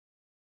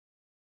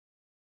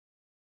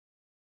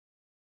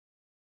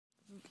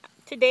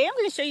Today I'm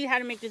going to show you how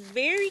to make this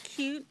very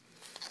cute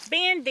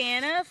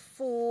bandana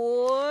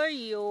for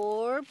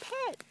your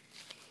pet,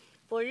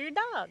 for your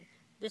dog.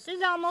 This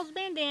is Elmo's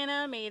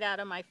bandana made out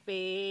of my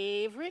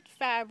favorite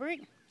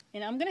fabric,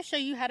 and I'm going to show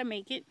you how to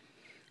make it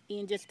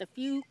in just a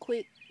few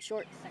quick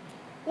short seconds.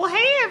 Well,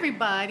 hey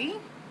everybody.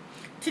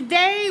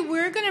 Today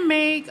we're going to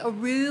make a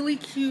really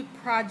cute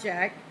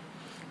project.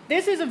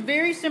 This is a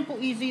very simple,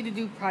 easy to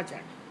do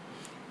project.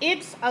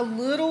 It's a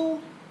little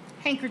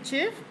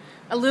handkerchief,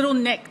 a little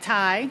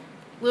necktie,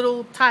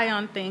 little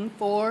tie-on thing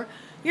for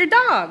your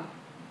dog.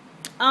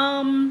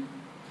 I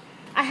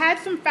had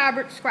some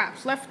fabric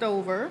scraps left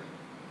over,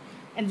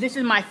 and this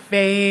is my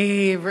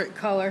favorite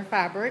color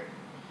fabric.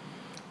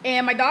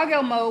 And my dog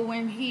Elmo,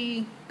 when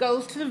he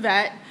goes to the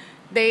vet,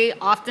 they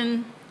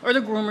often, or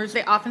the groomers,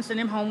 they often send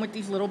him home with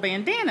these little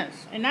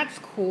bandanas, and that's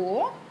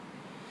cool.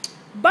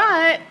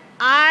 But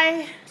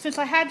since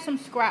I had some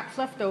scraps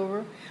left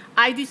over,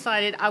 I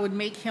decided I would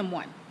make him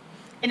one.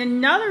 And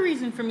another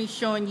reason for me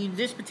showing you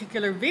this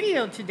particular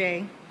video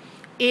today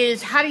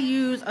is how to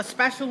use a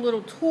special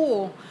little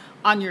tool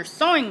on your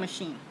sewing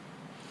machine.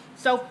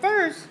 So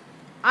first,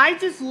 I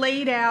just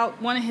laid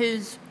out one of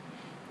his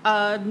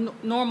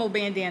normal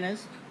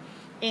bandanas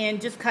and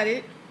just cut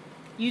it,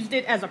 used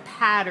it as a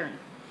pattern.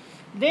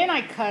 Then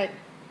I cut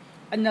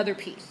another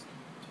piece.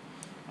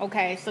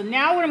 Okay, so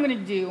now what I'm going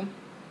to do,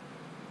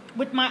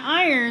 with my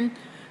iron,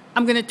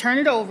 I'm going to turn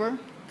it over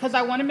because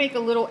I want to make a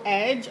little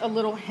edge, a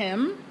little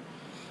hem.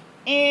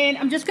 And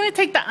I'm just going to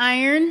take the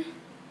iron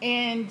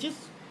and just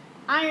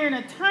iron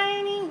a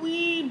tiny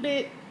wee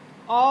bit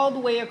all the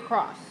way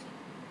across,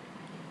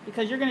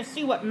 because you're going to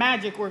see what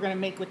magic we're going to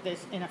make with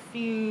this in a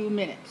few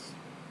minutes.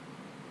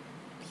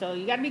 So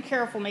you got to be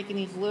careful making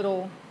these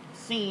little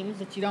seams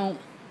that you don't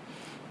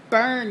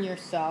burn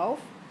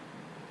yourself.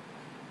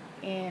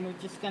 And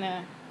we're just going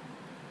to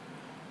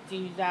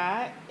do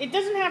that. It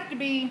doesn't have to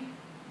be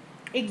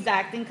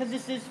exacting because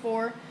this is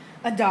for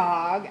a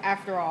dog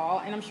after all,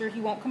 and I'm sure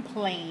he won't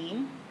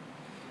complain.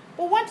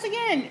 But once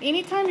again,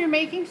 anytime you're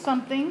making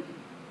something,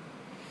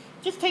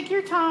 just take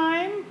your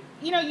time.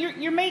 You know,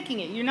 you're making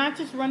it. You're not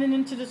just running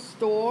into the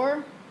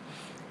store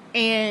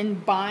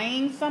and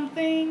buying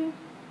something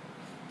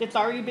that's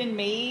already been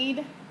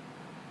made.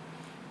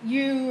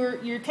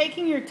 You're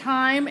taking your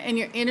time and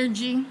your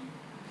energy,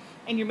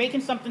 and you're making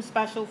something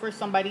special for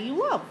somebody you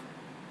love.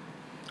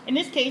 In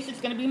this case,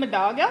 it's going to be my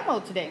dog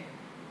Elmo today.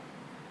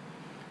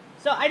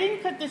 So I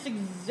didn't cut this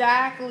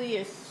exactly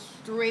as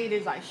straight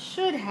as I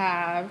should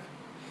have,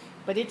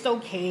 but it's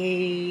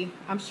okay.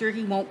 I'm sure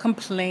he won't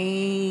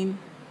complain.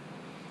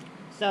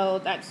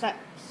 So that's that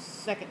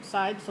second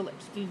side. So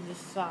let's do this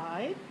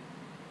side.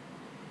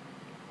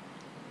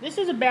 This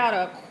is about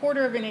a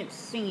 1/4 of an inch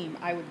seam,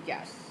 I would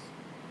guess.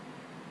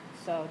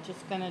 So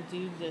just gonna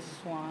do this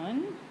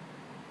one.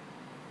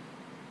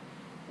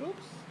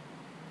 Oops.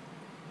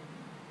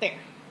 There.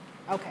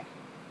 Okay.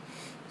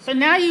 So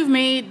now you've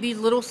made these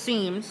little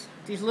seams,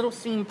 these little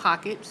seam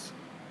pockets.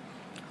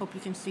 Hope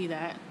you can see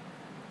that.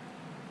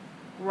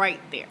 Right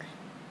there.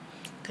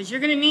 Because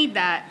you're going to need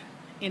that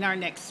in our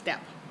next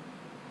step.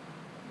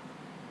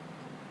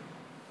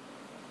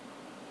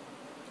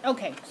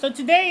 Okay, so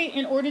today,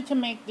 in order to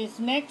make this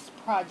next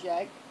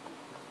project,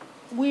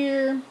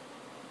 we're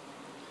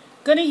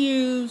going to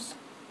use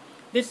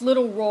this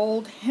little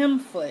rolled hem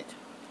foot.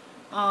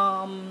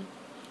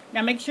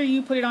 Now make sure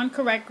you put it on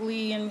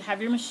correctly and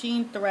have your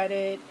machine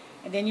threaded,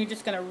 and then you're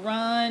just going to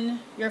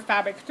run your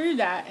fabric through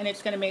that, and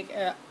it's going to make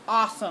an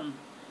awesome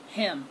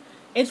hem.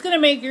 It's going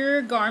to make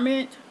your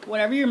garment,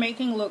 whatever you're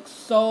making, look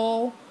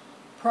so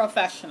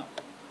professional.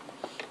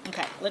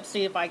 Okay, let's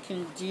see if I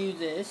can do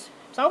this.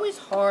 It's always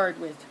hard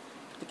with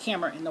the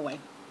camera in the way.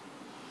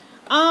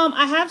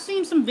 I have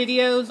seen some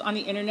videos on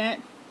the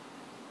internet.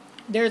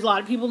 There's a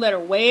lot of people that are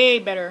way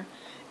better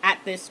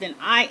at this than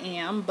I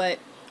am, but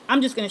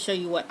I'm just going to show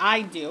you what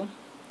I do.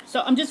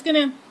 So I'm just going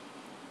to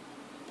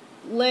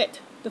let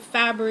the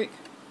fabric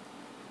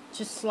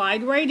just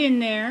slide right in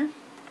there,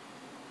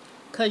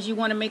 because you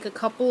want to make a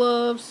couple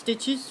of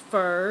stitches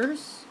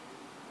first.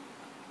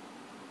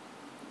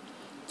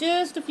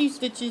 Just a few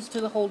stitches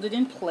to hold it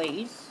in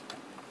place.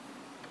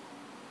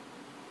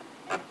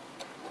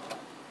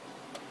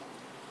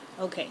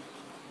 Okay,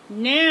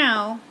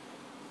 now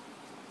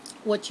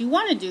what you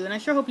want to do, and I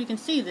sure hope you can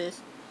see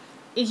this,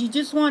 is you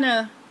just want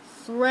to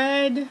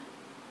thread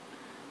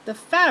the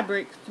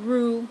fabric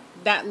through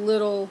that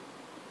little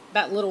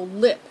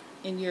lip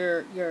in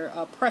your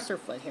presser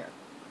foot here,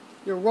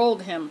 your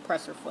rolled hem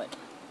presser foot.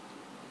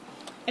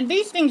 And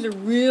these things are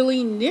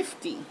really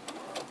nifty.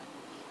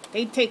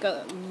 They take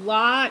a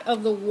lot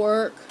of the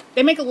work.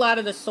 They make a lot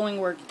of the sewing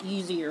work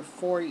easier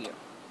for you.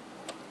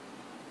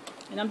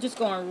 And I'm just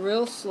going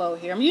real slow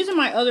here. I'm using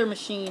my other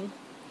machine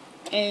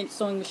and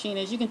sewing machine.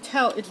 As you can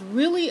tell, it's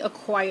really a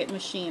quiet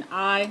machine.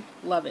 I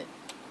love it.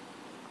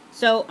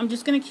 So I'm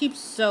just going to keep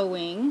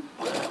sewing.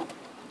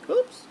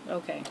 Oops.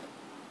 Okay.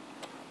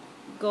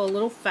 Go a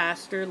little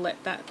faster.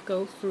 Let that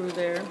go through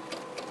there.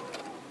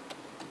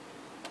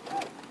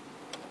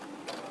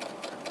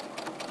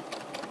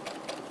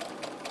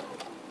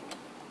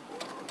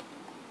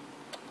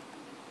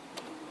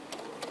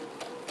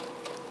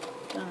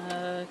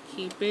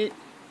 keep it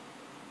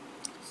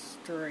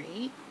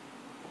straight.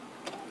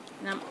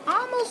 And I'm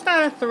almost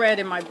out of thread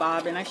in my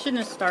bobbin. I shouldn't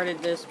have started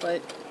this,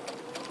 but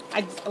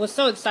I was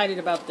so excited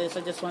about this.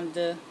 I just wanted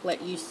to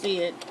let you see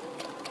it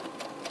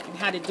and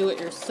how to do it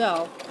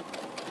yourself.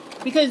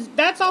 Because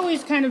that's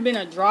always kind of been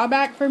a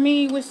drawback for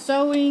me with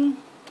sewing,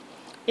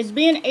 is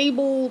being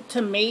able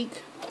to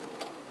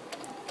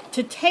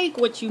take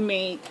what you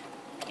make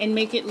and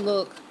make it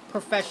look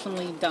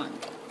professionally done.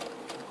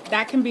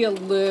 That can be a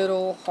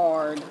little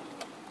hard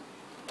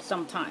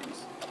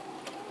sometimes.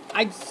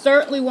 I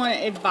certainly want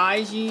to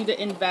advise you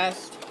to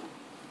invest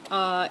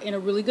in a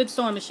really good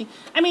sewing machine.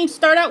 I mean,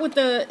 start out with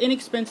the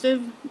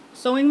inexpensive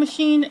sewing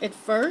machine at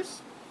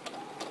first.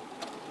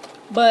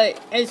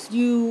 But as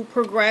you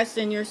progress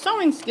in your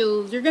sewing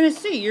skills, you're going to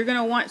see. You're going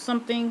to want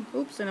something.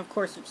 Oops, and of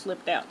course it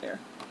slipped out there.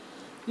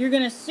 You're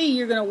going to see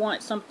you're going to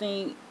want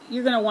something.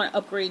 You're going to want to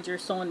upgrade your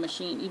sewing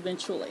machine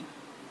eventually.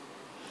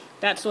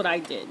 That's what I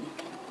did.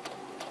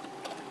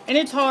 And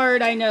it's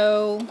hard, I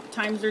know.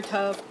 Times are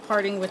tough,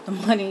 parting with the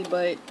money,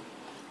 but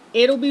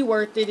it'll be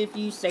worth it if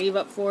you save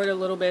up for it a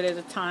little bit at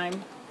a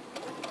time,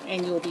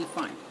 and you'll be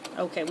fine.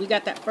 Okay, we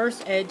got that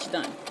first edge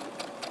done.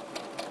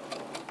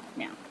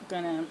 Now, I'm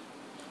gonna.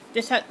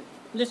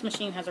 This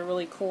machine has a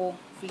really cool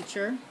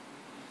feature.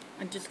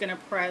 I'm just gonna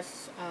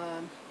press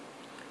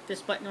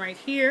this button right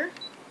here,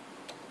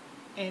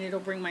 and it'll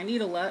bring my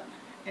needle up,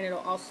 and it'll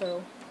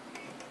also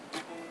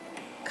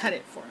cut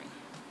it for me.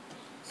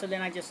 So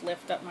then I just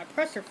lift up my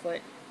presser foot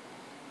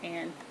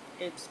and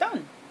it's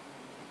done.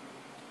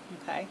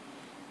 Okay.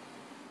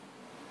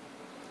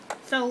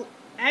 So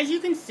as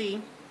you can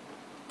see,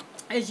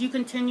 as you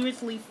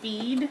continuously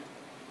feed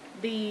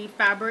the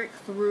fabric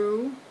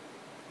through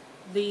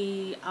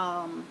the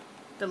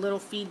little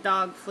feed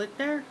dog foot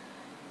there,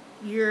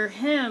 your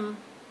hem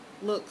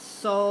looks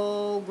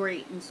so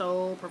great and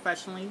so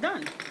professionally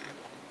done.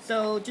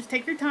 So just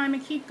take your time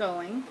and keep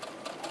going.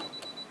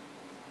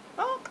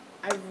 Oh,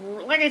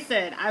 like I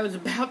said, I was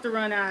about to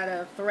run out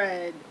of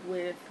thread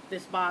with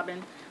this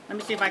bobbin. Let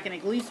me see if I can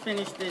at least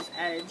finish this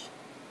edge.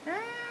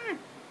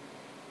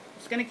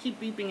 It's going to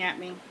keep beeping at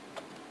me,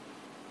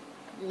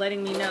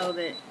 letting me know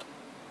that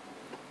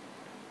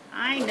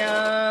I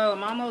know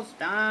I'm almost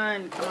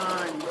done. Come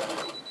on.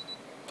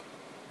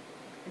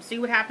 And see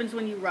what happens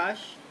when you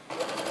rush.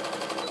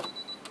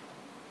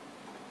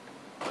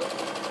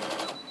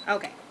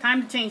 Okay,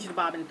 time to change the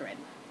bobbin thread.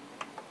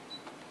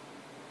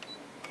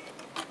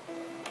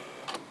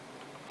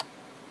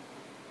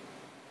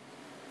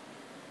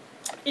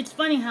 It's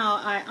funny how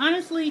I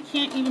honestly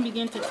can't even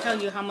begin to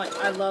tell you how much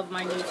I love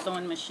my new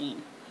sewing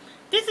machine.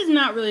 This is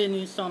not really a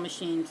new sewing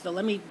machine, so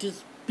let me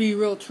just be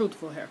real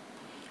truthful here.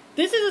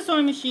 This is a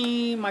sewing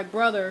machine, my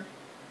brother's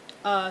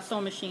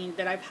sewing machine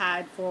that I've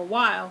had for a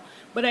while,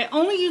 but I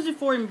only use it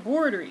for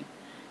embroidery.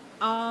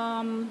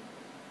 But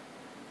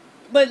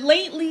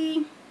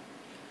lately,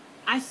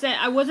 I said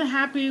I wasn't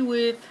happy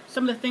with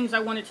some of the things I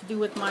wanted to do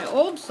with my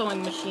old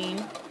sewing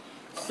machine,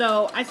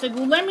 so I said,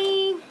 well, let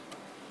me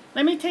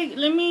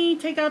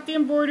take out the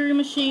embroidery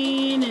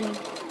machine and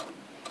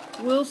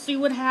we'll see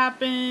what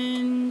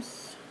happens.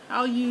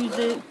 I'll use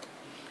it.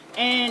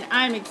 And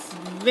I'm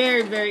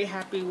very, very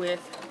happy with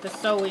the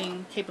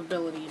sewing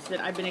capabilities that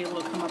I've been able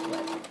to come up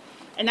with.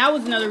 And that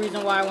was another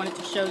reason why I wanted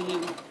to show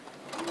you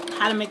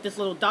how to make this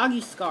little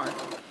doggy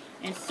scarf.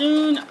 And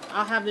soon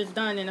I'll have this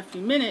done in a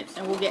few minutes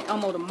and we'll get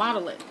Elmo to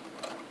model it.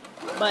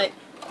 But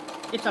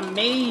it's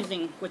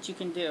amazing what you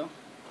can do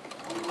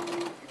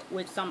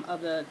with some of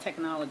the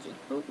technology.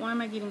 Oh, why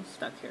am I getting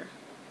stuck here?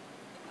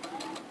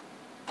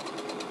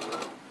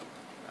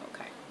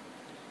 Okay,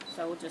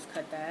 so we'll just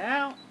cut that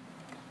out.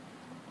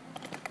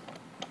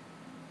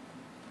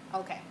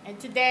 Okay, and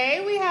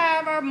today we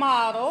have our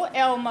model,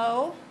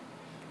 Elmo.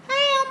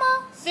 Hi,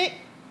 Elmo. Sit.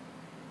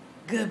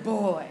 Good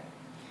boy.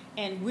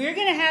 And we're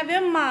going to have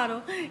him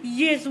model.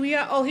 Yes, we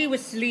are. Oh, he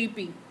was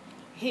sleepy.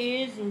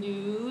 His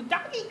new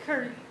doggy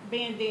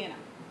bandana.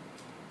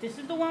 This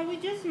is the one we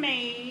just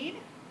made.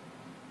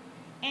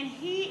 And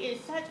he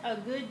is such a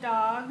good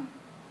dog.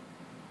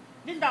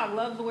 This dog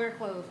loves to wear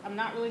clothes. I'm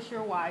not really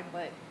sure why,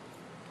 but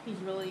he's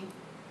really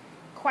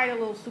quite a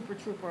little super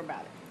trooper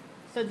about it.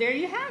 So there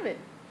you have it.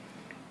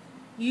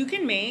 You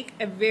can make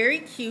a very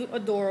cute,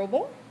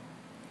 adorable,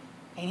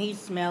 and he's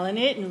smelling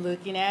it and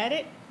looking at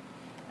it,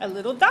 a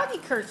little doggy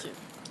kerchief.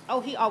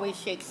 Oh, he always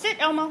shakes. Sit,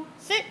 Elmo.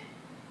 Sit.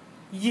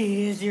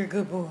 Yes, you're a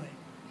good boy.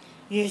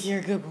 Yes, you're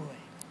a good boy.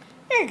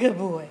 You're a good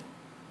boy.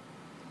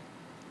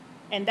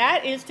 And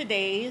that is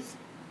today's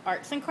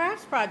arts and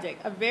crafts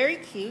project. A very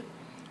cute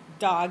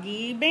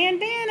doggy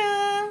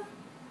bandana.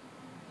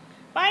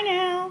 Bye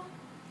now.